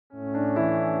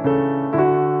Hello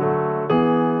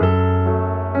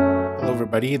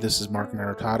everybody, this is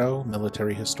Maritato,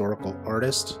 military historical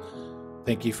artist.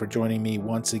 Thank you for joining me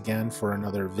once again for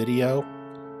another video.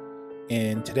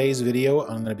 In today's video,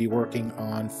 I'm going to be working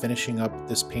on finishing up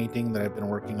this painting that I've been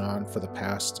working on for the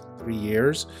past 3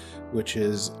 years, which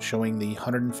is showing the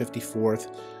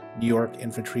 154th New York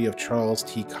Infantry of Charles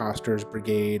T. Custer's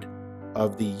Brigade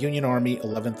of the Union Army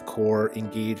 11th Corps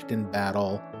engaged in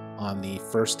battle on the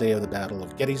first day of the Battle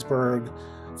of Gettysburg,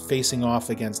 facing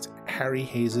off against Harry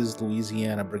Hayes's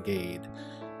Louisiana Brigade,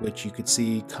 which you could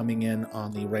see coming in on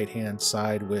the right-hand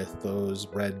side with those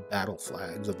red battle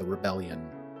flags of the rebellion.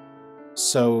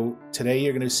 So today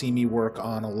you're going to see me work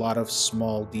on a lot of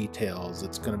small details.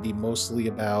 It's going to be mostly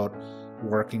about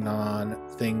working on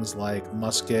things like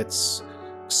muskets,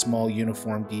 small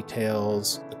uniform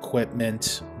details,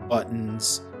 equipment,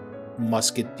 buttons,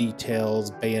 musket details,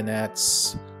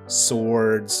 bayonets,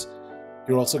 swords.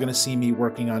 You're also going to see me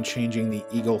working on changing the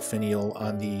eagle finial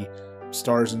on the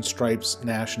Stars and Stripes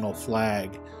national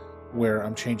flag, where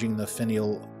I'm changing the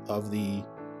finial of the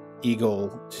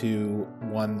eagle to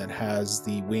one that has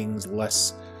the wings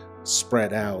less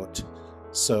spread out.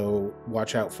 So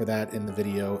watch out for that in the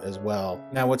video as well.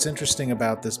 Now, what's interesting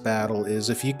about this battle is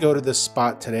if you go to this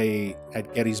spot today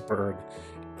at Gettysburg,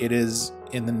 it is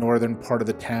in the northern part of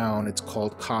the town. It's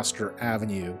called Custer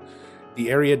Avenue. The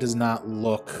area does not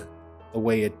look the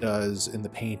way it does in the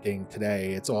painting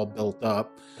today. It's all built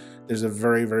up. There's a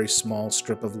very, very small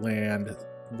strip of land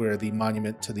where the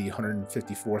monument to the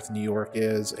 154th New York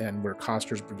is and where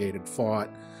Custer's brigade had fought.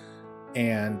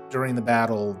 And during the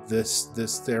battle,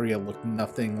 this area looked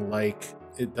nothing like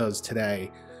it does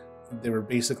today. There were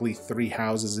basically 3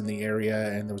 houses in the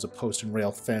area, and there was a post and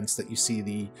rail fence that you see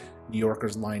the New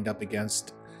Yorkers lined up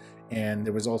against. And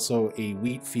there was also a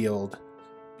wheat field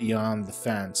beyond the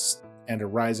fence and a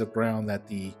rise of ground that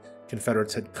the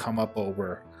Confederates had come up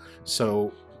over.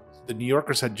 So the New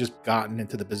Yorkers had just gotten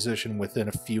into the position within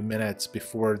a few minutes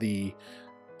before the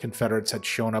Confederates had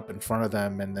shown up in front of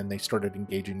them, and then they started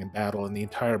engaging in battle, and the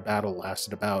entire battle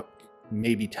lasted about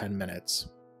maybe 10 minutes.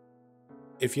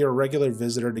 If you're a regular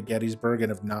visitor to Gettysburg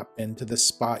and have not been to this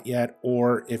spot yet,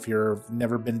 or if you've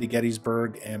never been to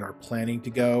Gettysburg and are planning to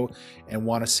go and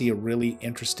want to see a really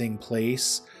interesting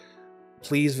place,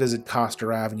 please visit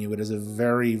Custer Avenue. It is a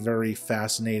very, very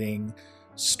fascinating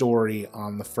story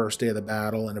on the first day of the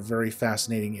battle and a very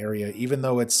fascinating area. Even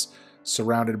though it's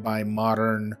surrounded by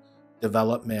modern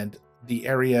development, the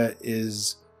area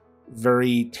is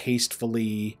very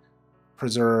tastefully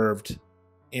preserved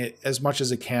as much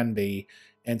as it can be,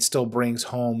 and still brings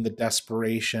home the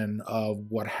desperation of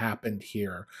what happened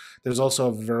here. There's also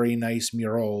a very nice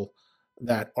mural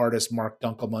that artist Mark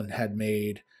Dunkelman had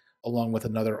made along with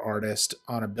another artist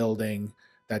on a building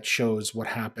that shows what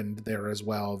happened there as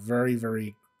well. Very,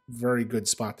 very, very good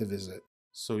spot to visit.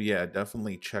 So yeah,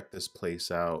 definitely check this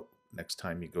place out next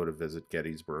time you go to visit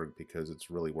Gettysburg, because it's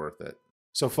really worth it.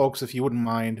 So folks, if you wouldn't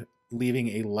mind leaving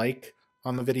a like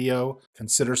on the video,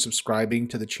 consider subscribing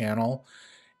to the channel.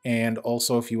 And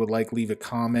also, if you would like, leave a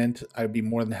comment. I'd be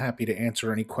more than happy to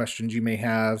answer any questions you may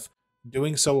have.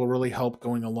 Doing so will really help,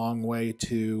 going a long way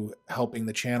to helping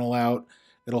the channel out.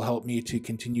 It'll help me to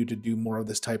continue to do more of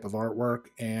this type of artwork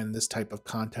and this type of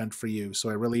content for you. So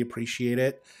I really appreciate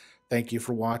it. Thank you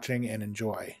for watching and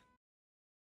enjoy.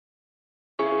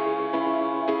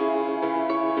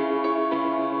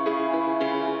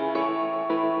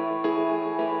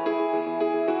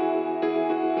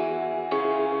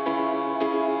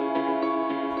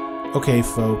 Okay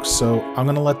folks, so I'm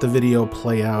going to let the video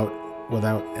play out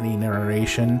without any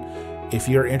narration. If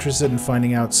you're interested in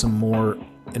finding out some more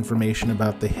information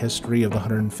about the history of the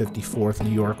 154th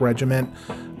New York Regiment,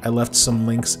 I left some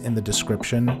links in the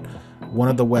description. One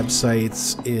of the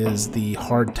websites is the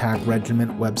Hardtack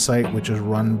Regiment website, which is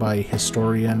run by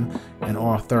historian and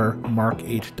author Mark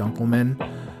H. Dunkelman.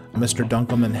 Mr.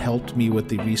 Dunkelman helped me with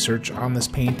the research on this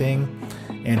painting,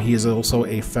 and he is also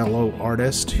a fellow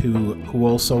artist who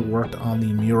also worked on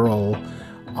the mural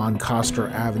on Custer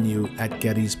Avenue at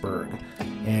Gettysburg.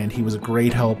 And he was a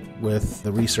great help with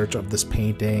the research of this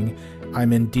painting.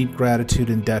 I'm in deep gratitude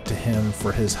and debt to him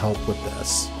for his help with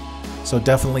this. So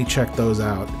definitely check those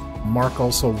out. Mark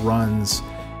also runs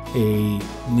a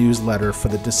newsletter for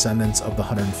the descendants of the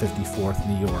 154th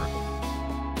New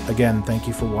York. Again, thank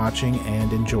you for watching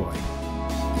and enjoy.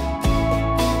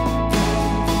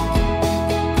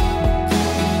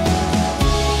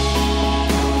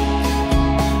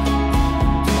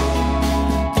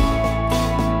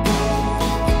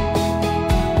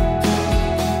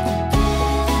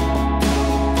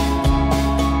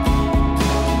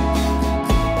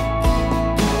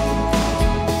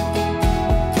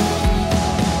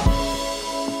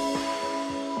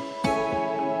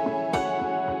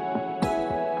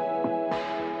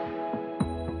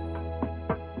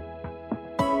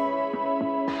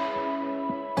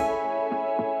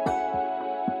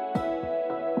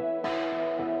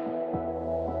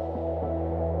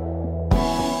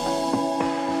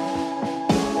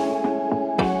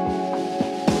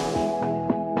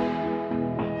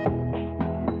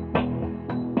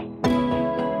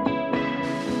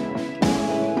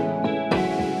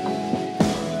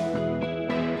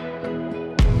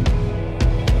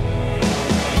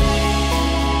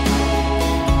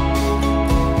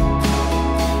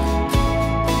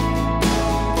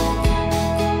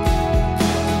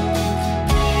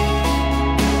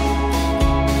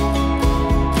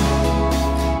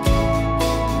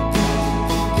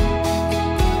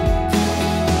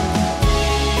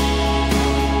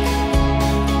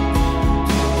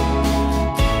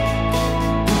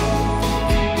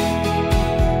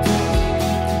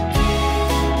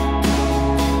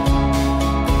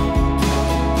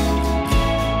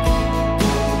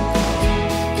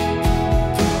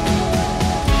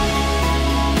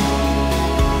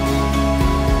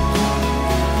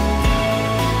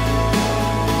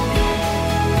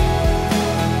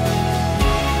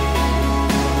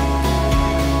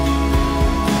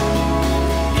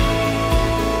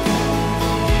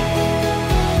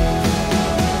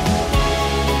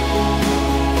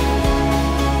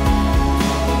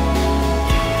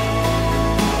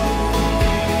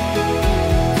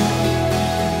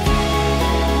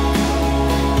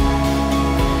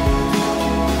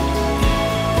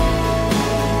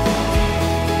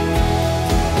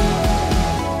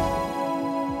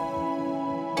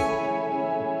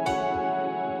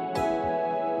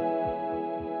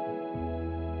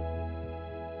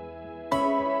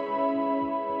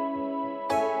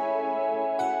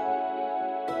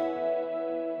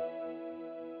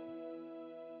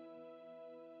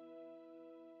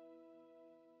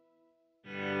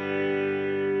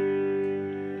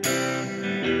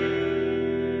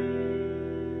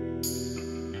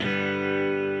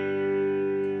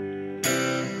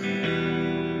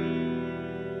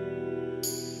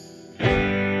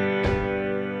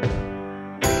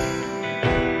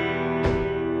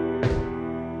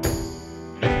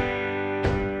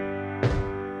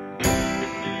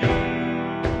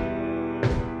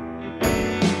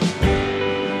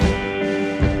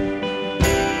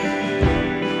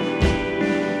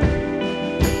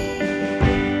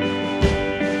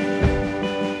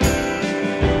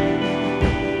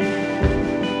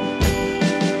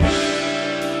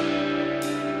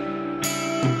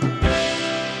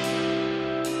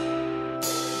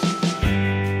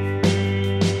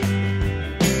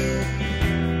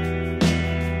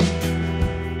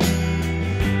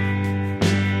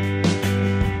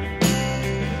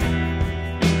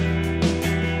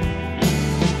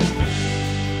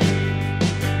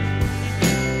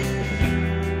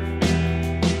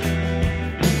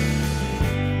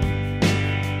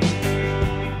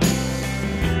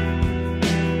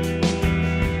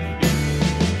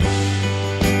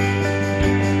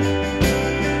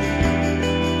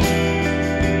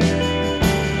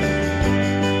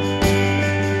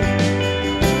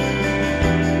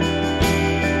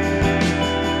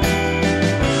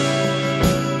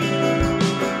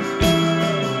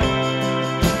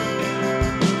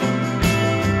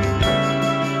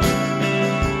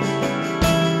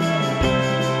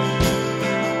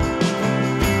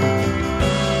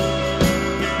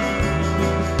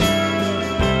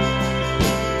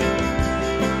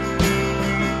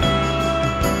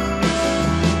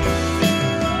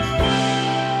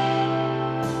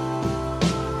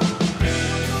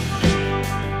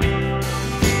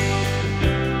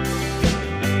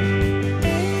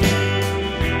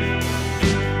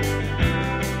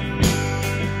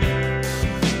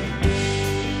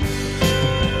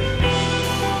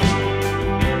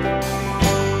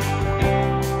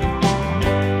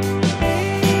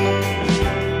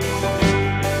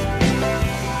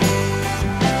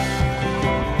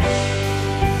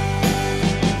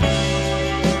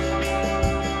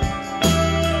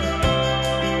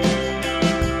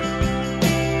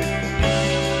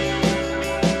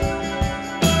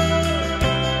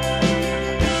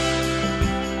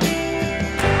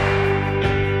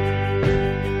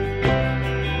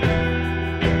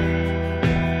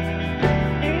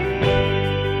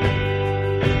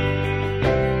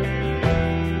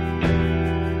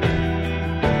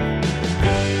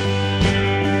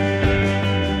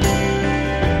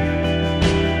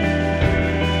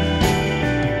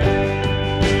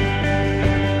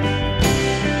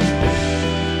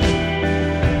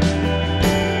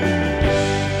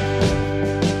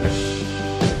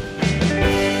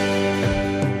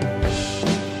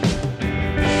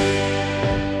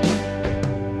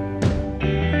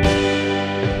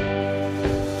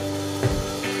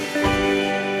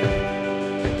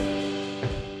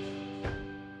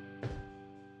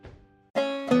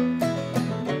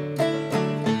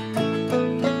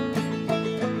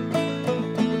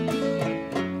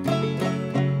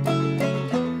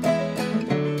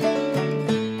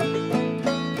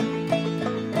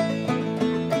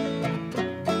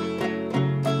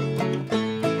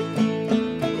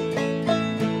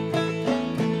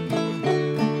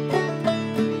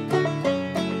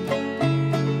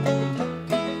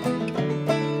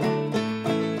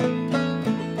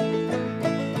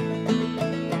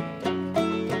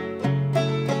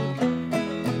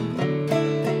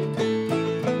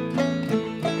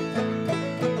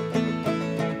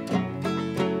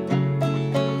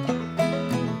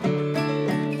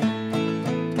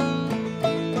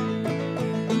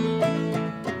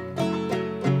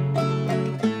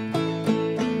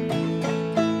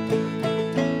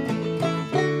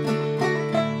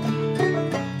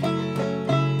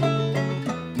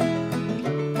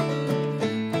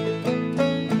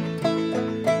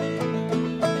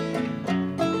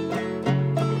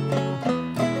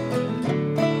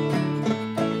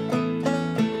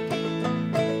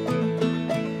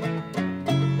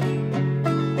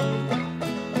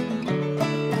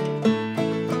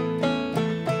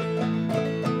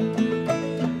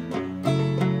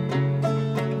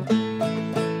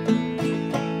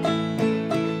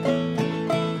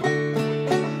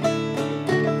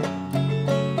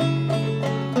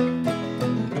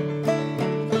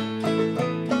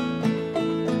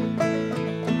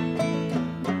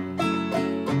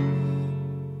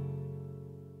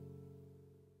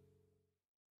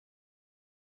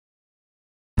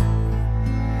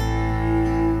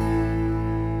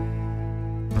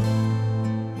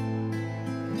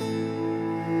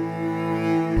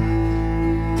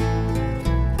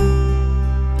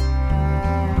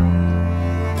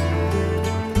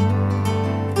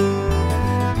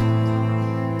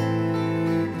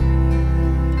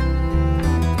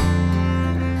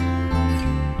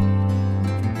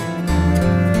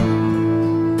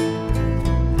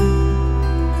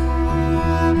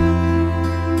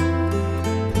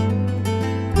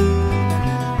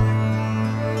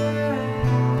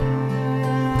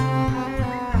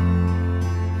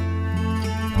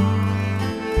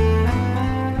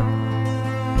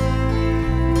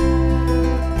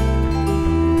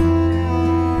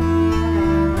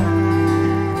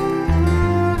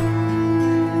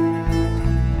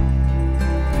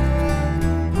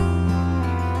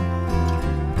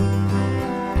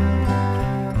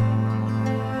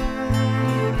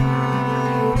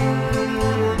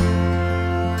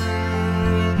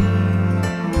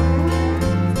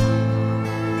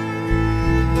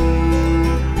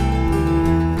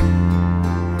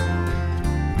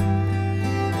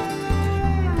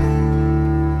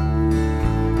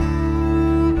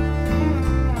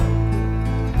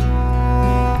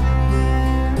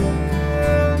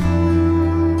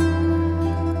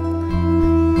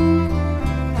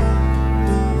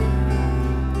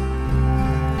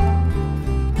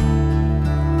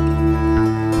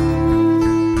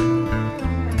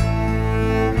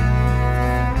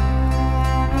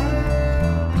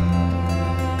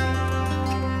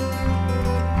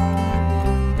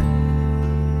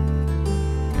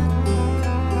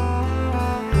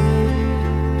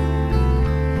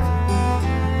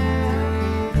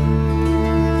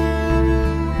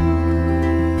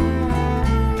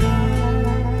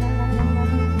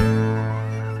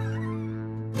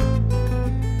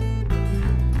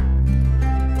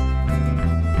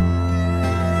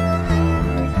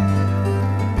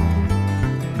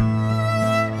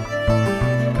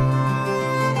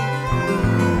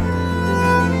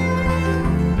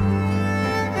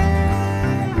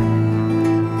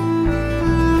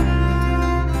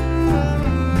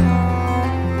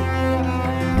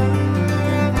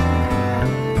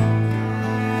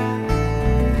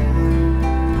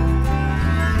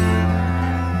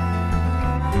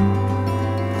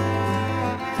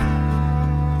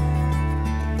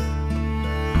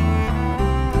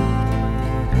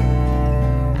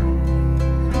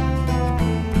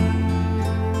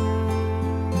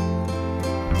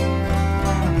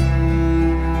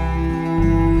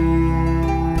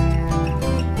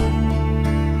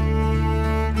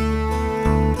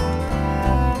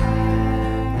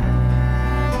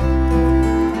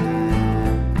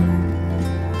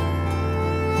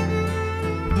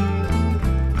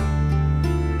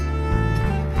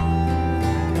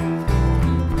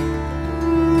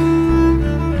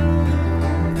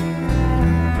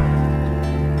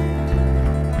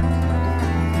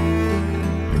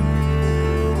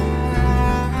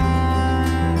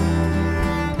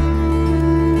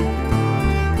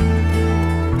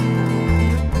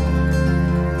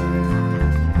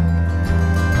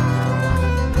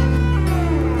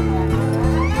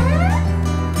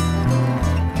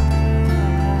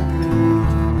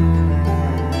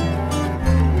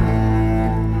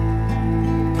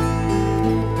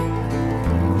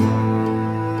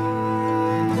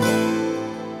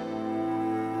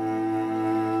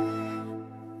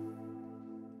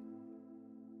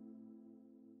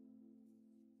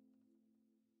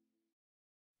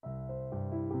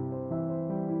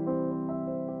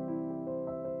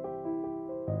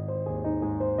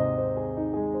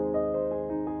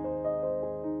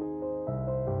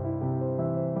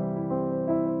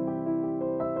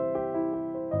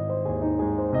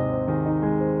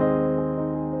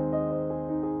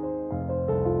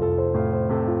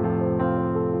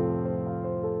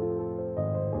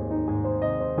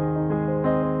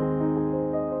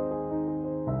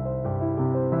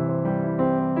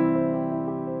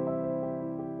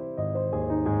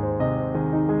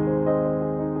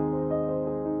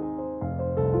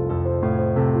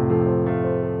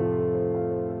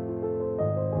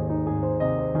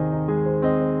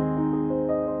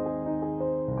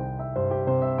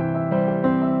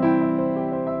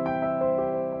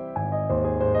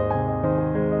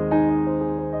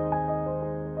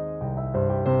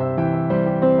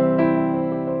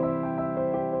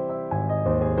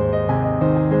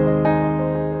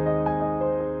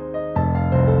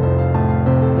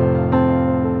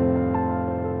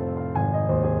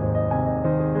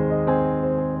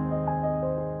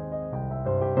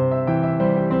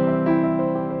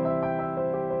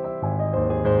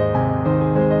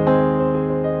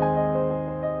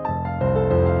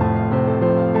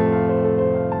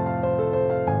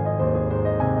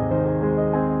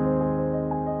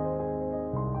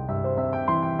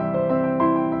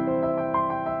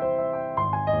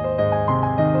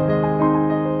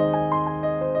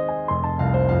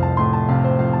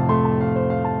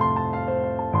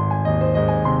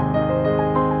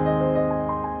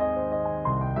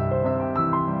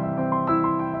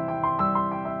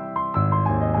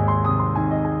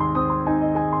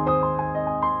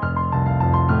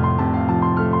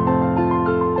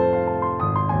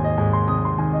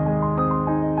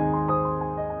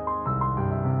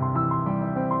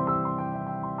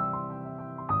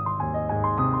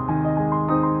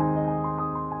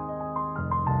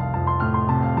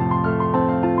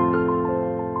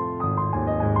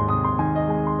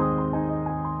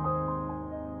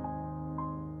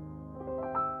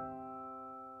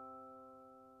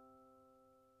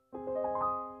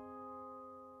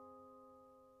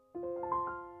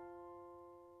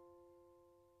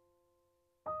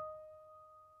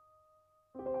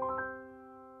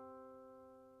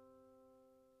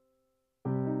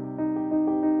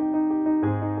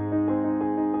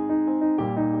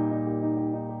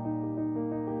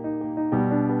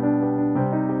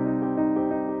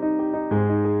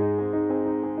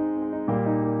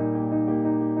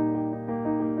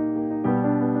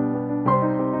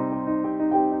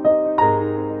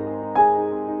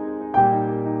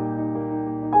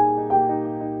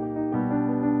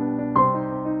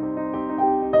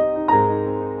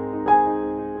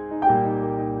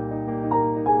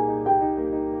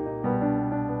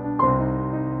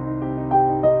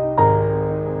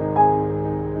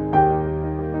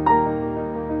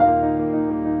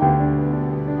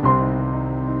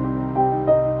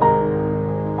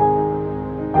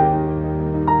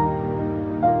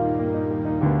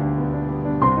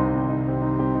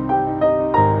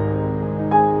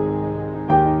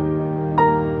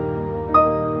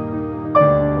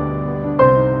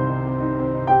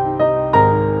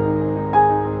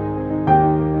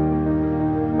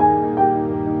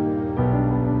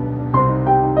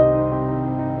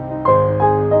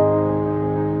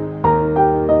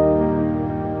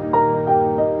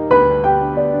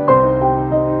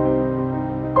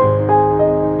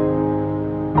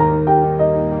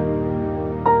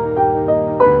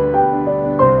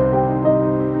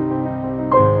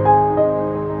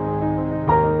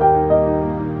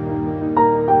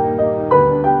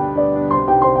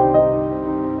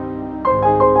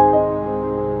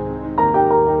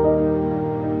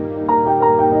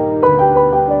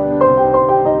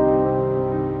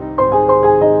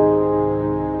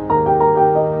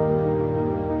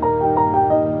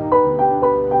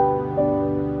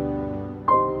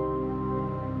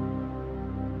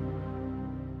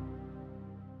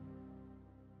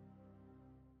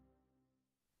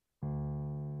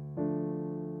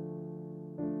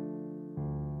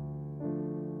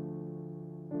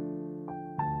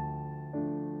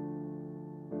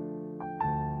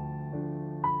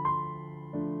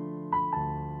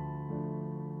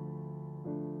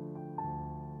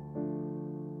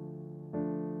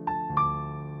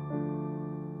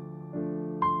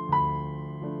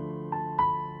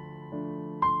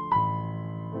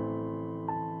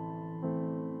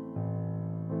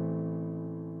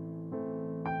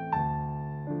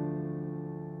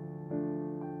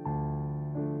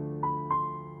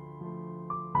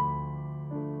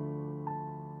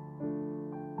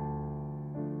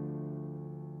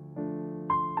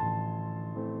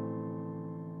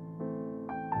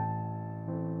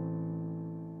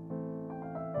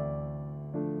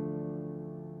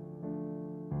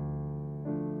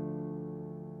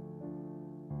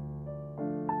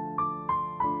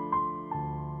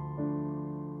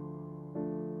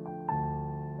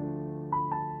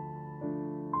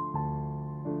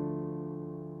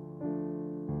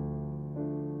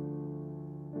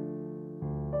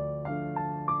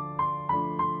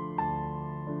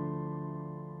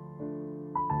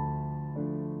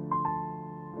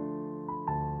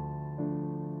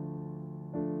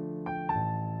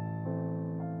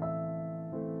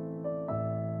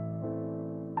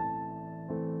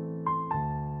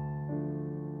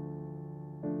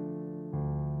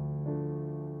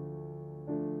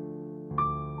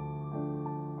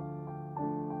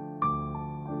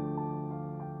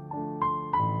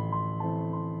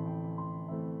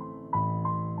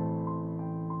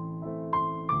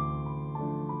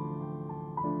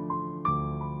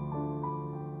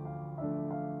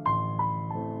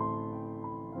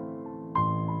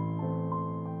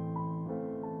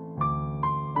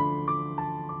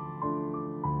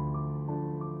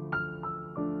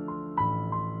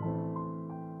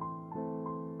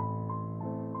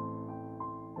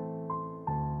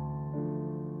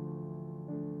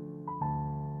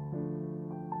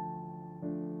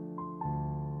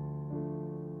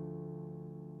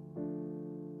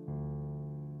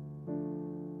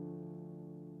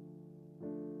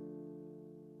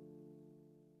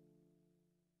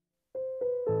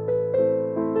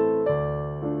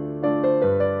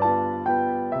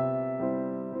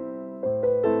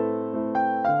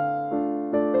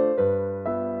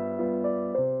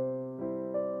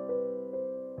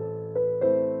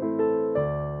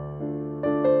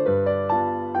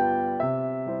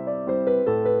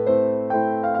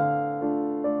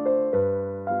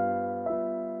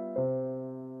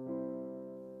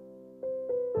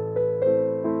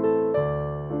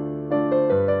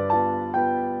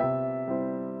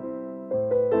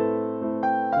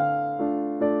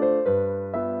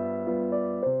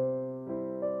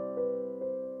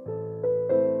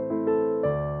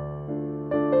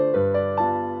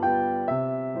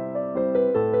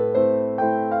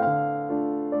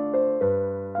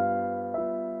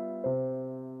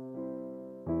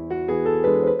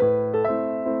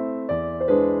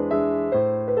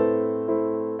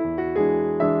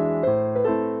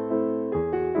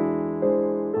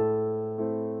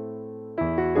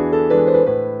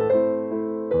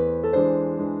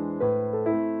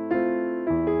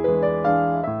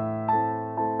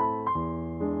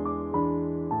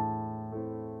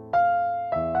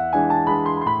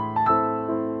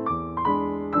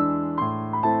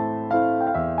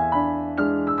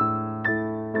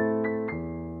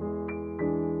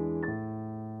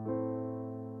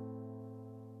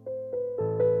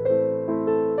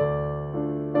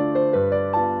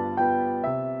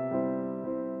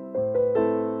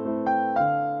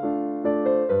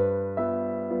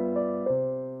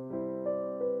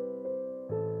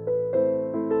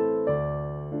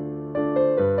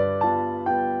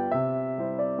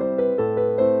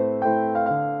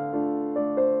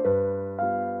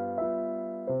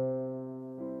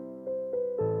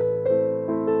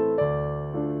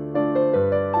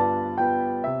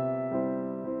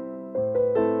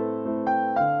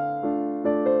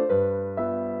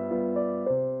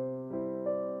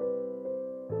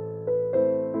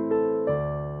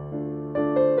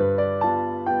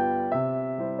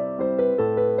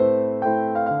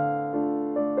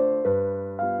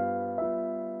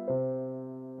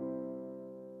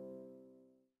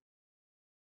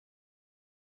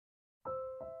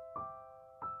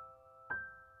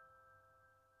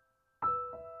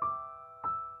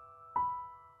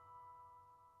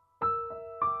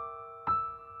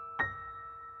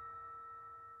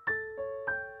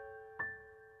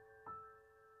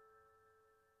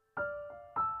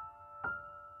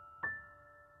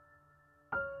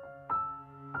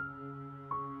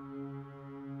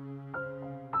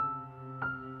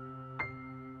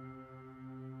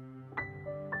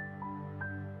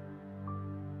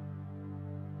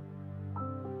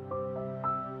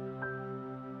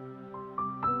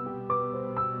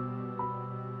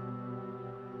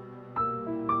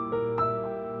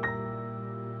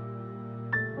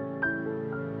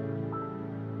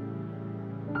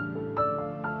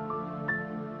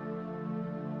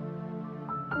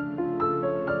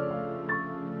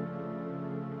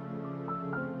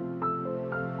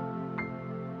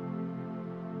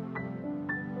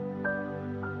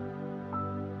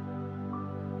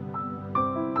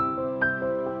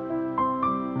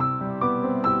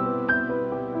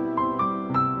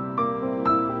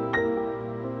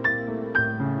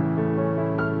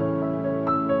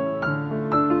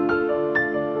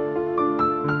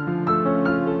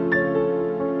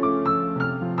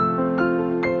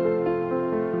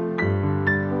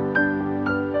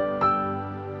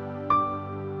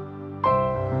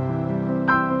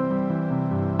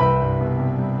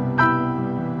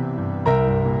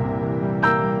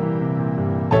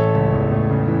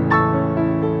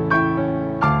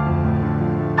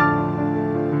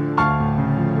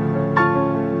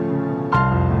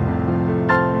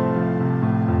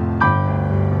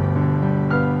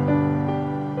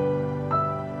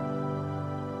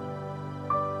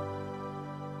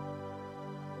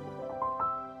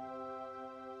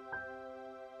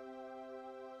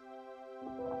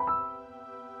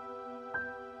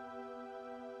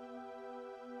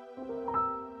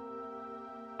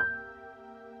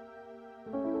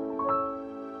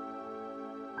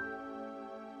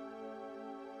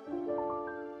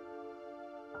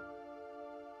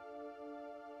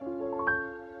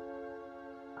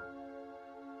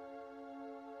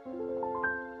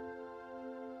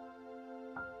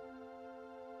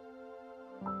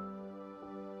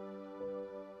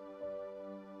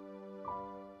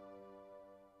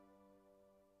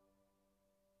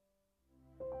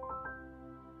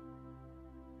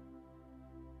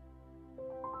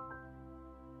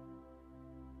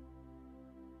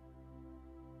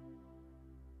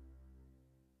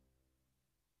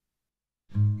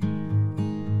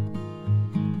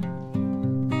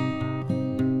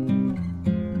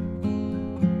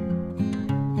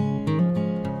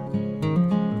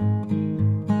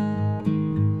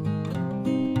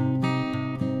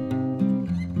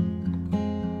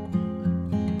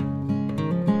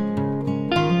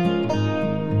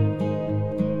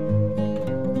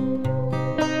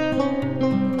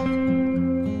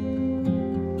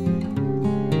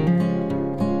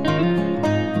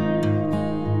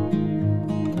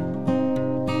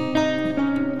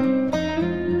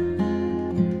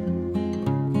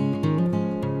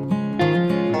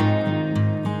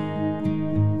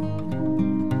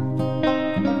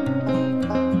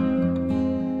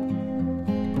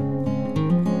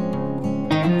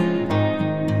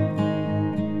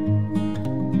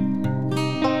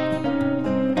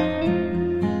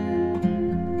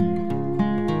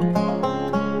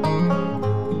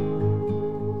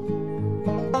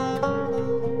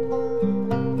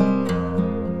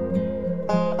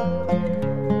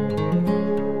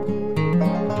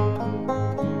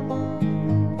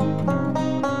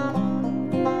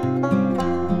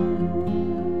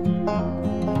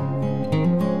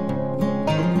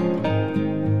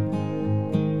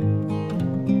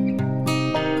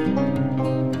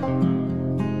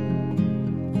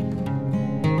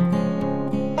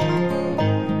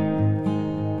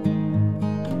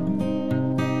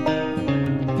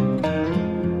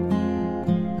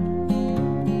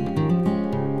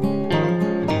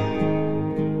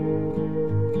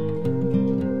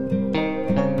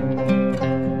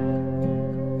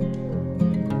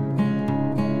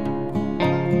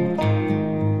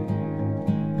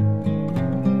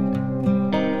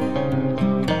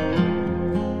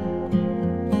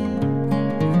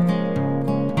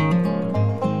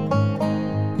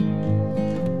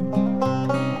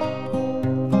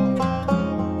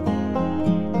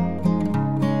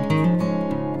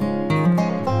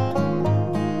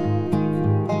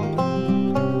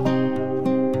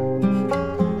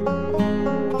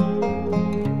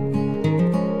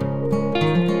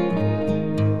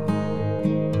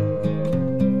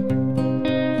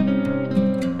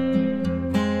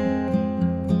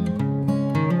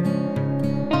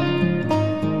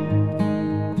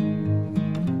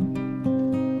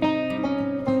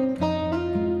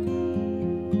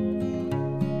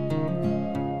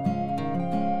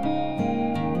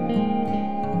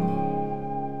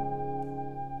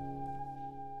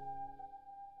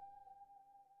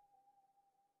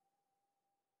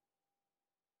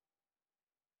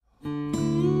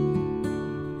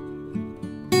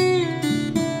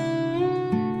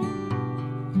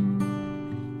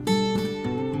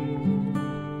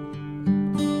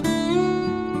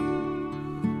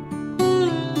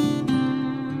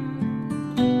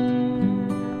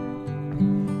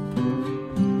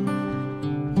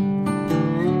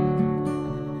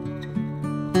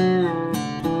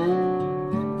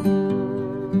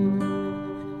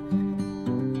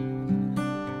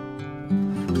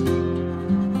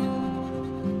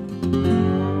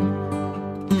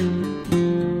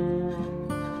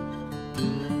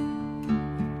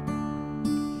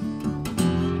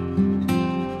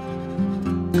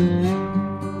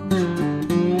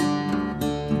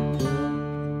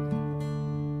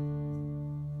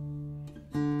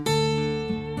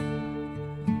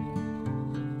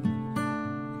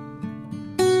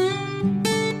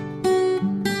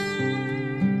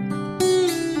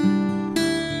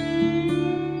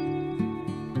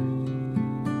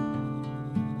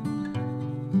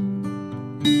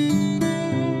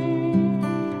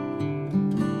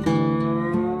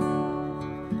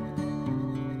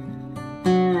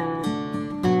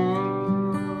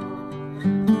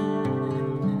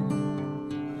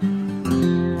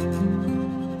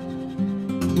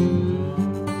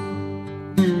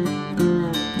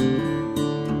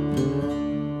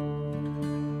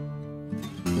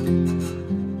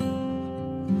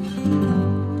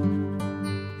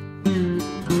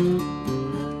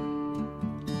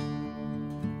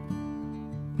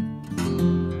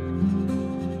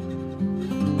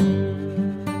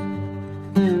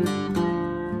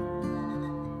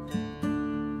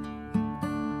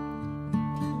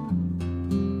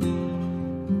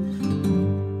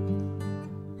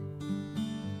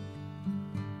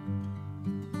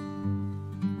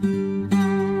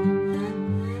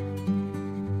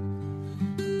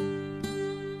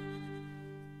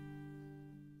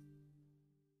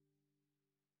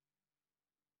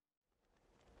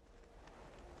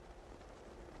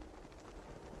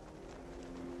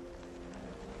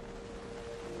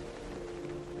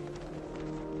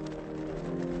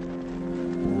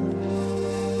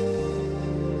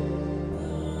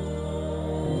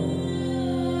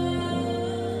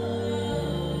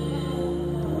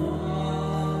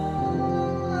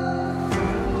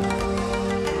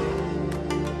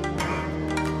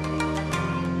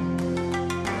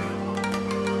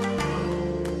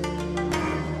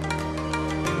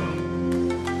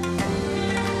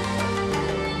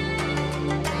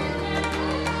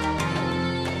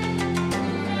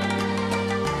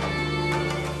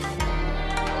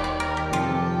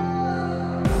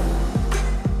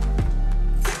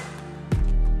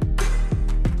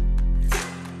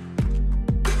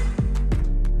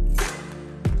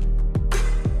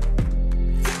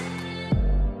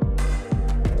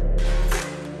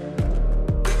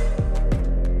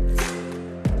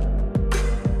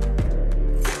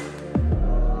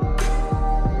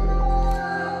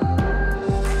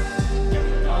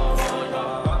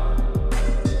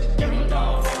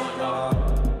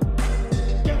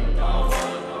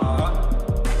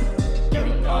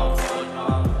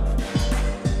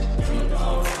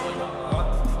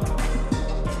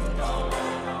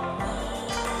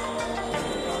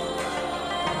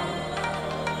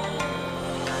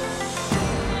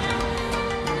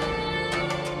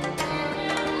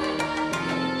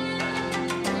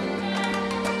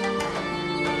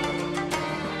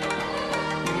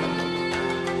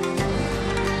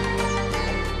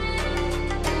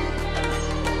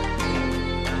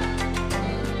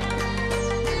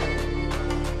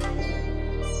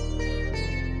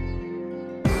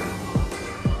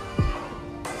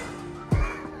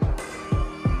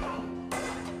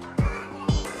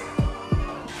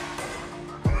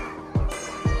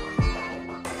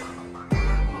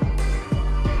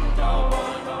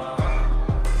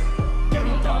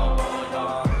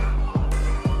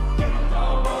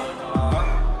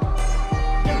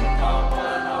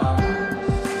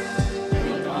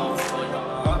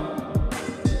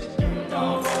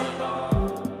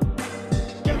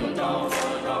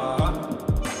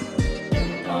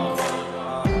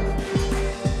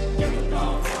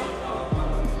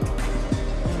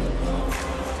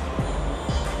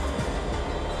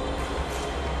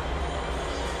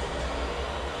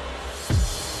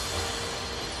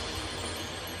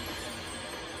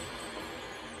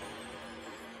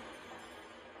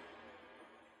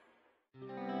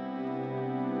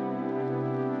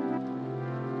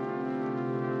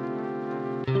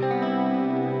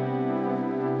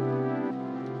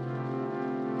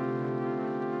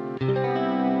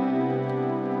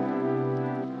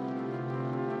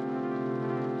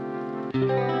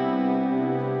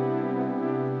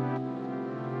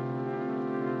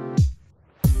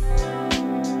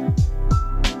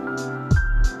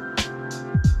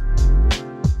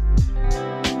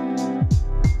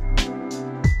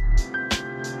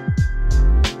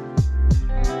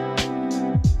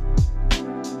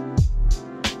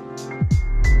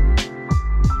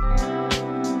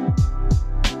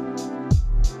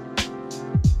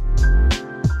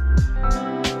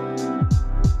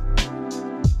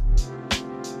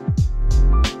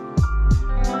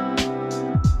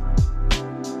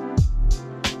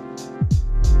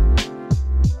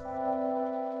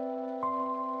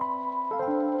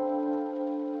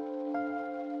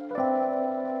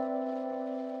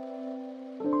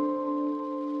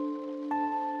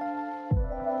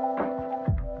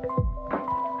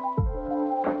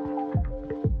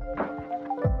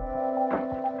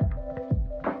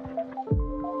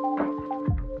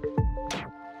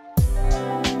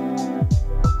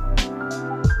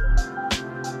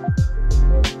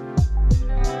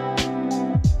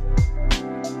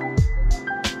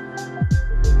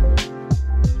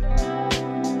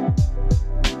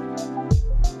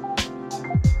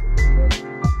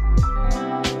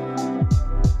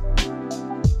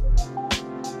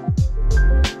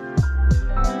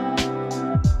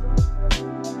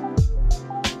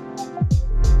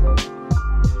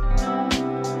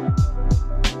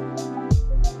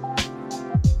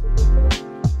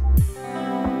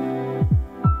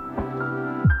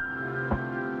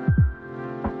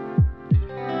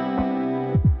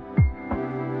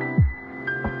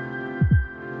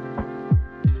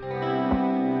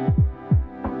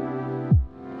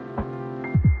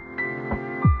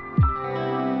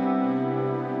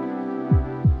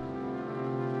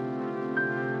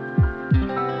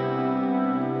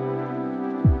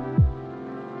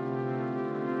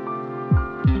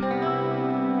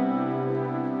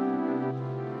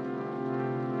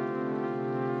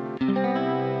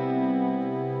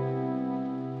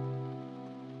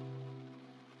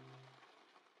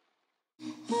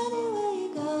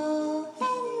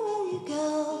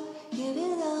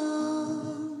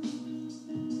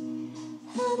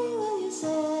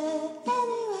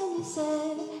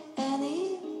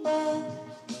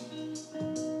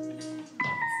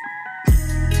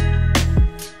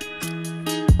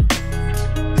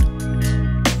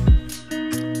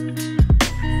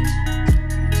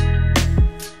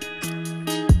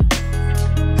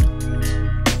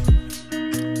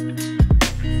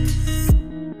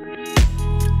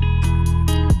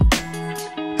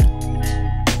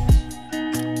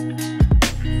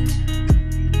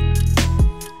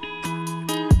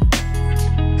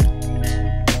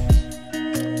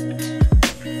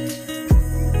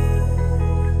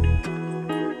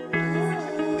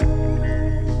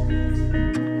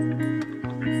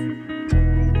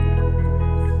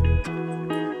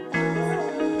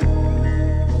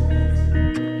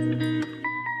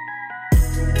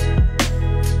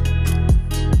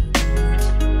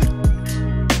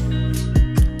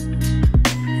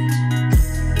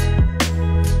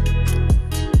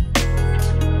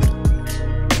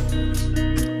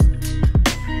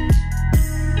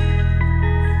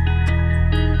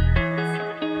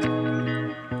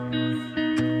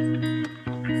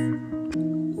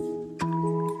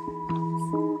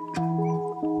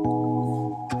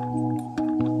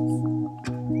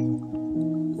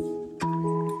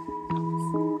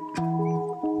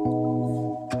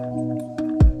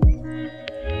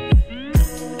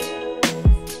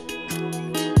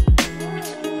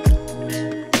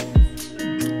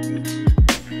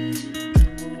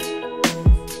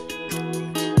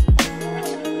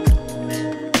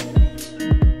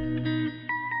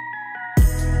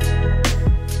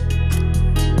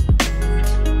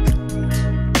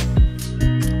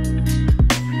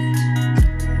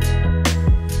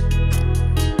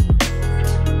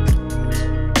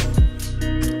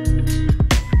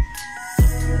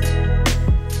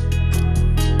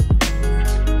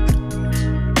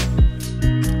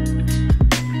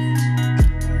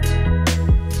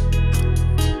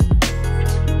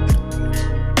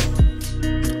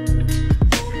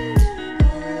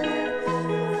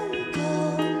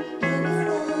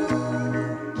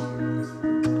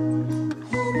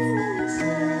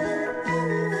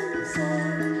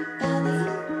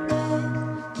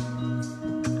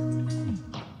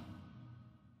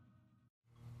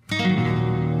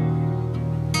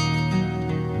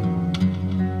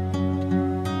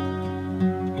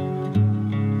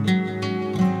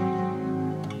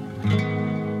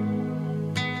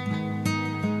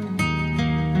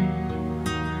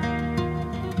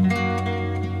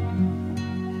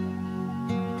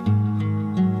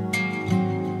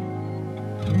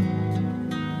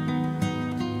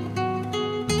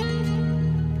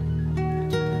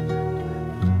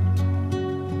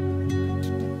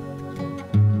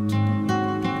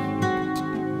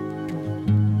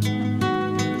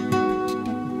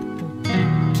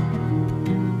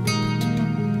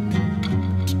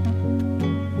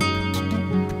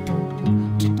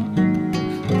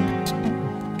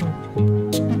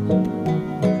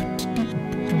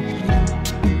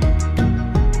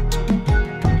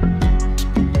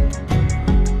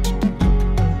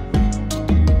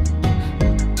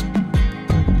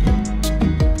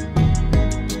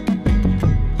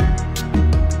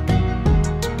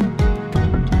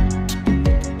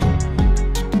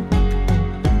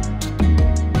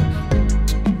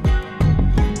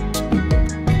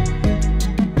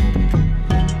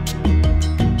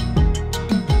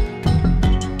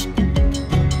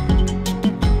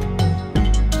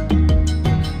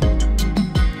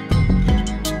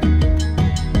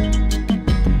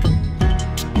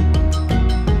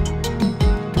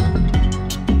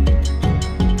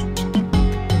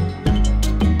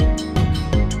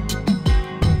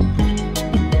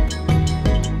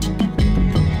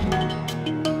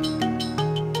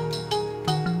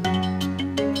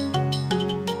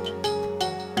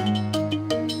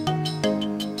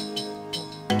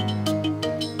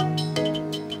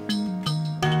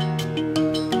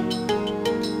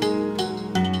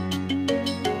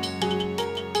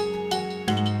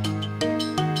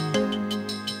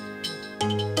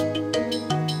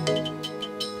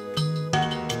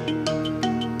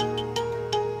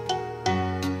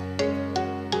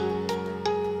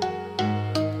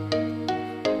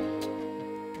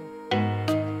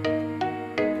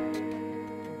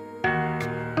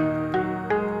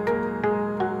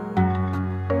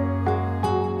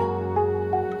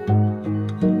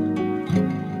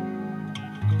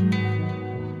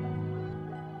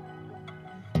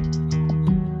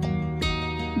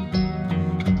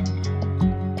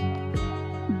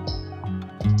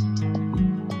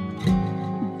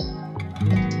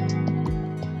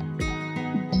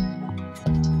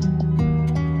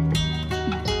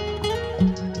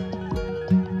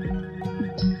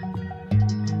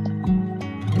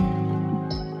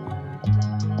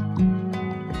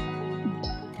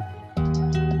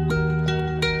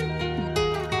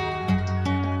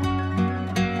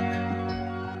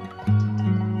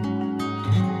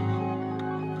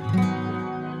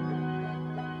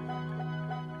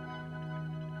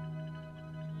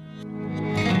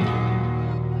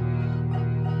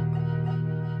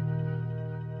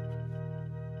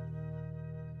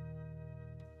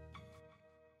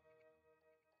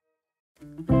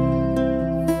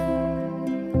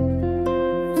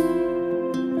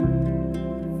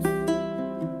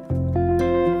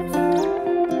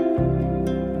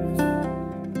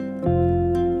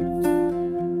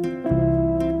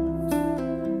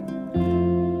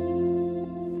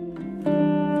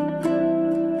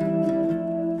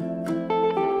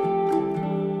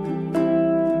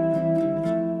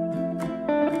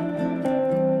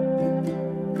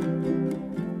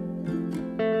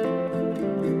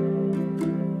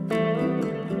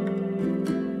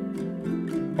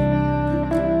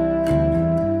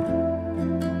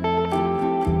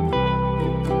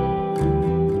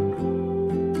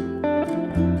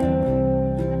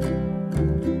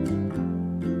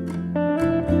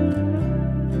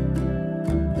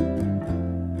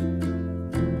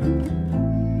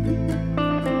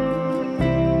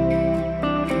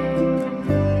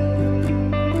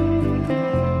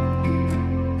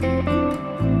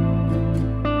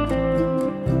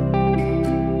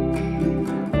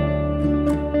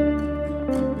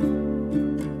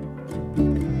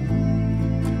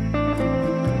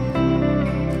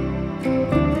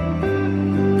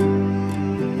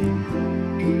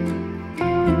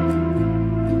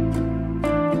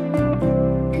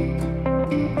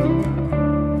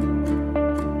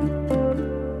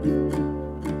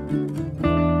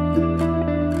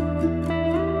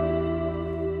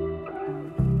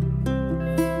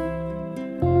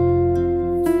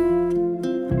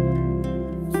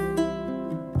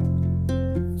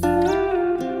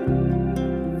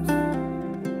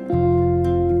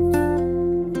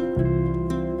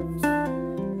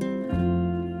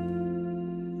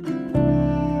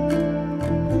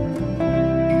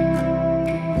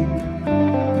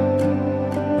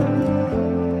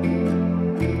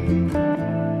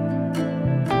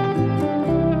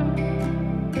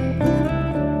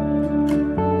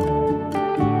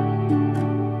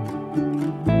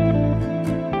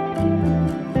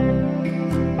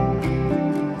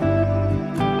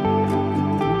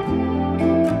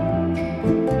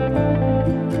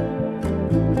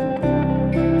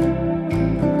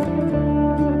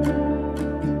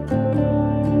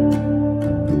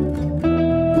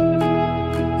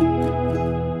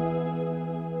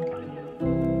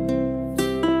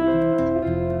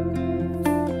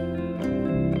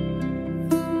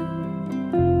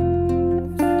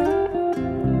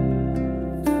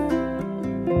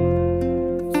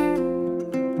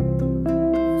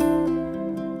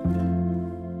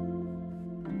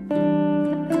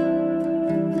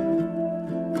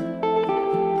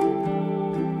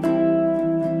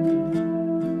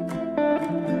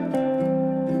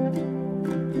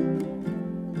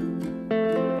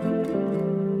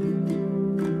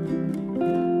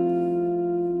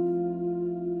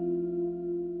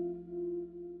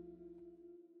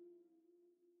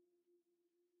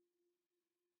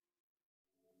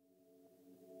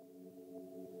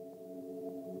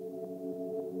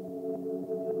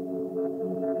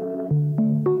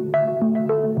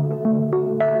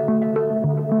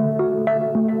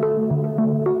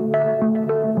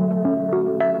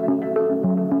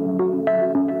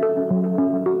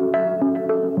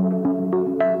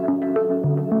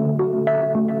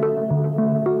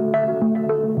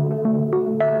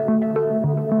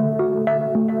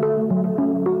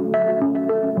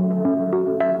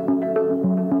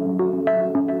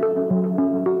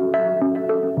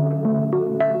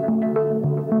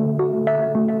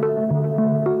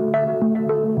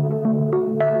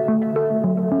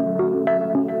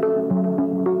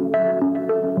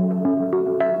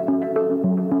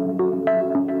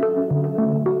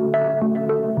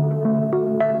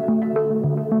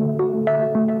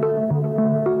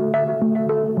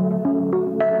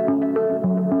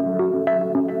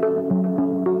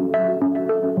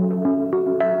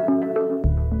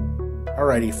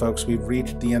 Alrighty folks, we've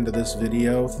reached the end of this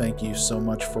video. Thank you so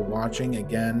much for watching.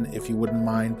 Again, if you wouldn't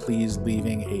mind, please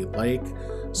leaving a like,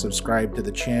 subscribe to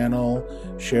the channel,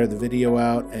 share the video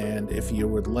out, and if you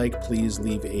would like, please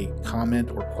leave a comment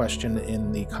or question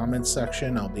in the comment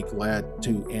section. I'll be glad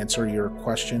to answer your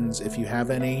questions if you have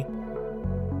any.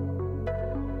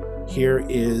 Here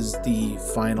is the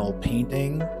final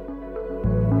painting.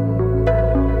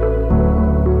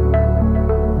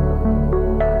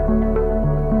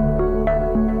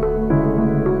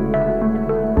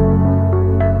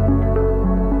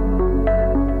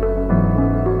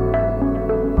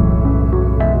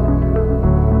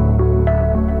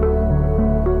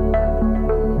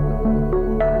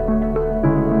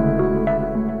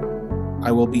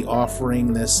 I will be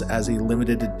offering this as a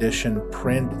limited edition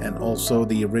print, and also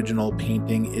the original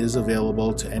painting is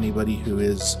available to anybody who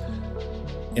is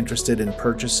interested in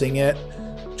purchasing it.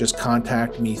 Just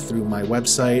contact me through my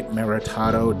website,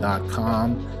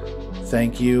 maritato.com.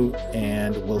 Thank you,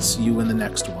 and we'll see you in the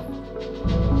next one.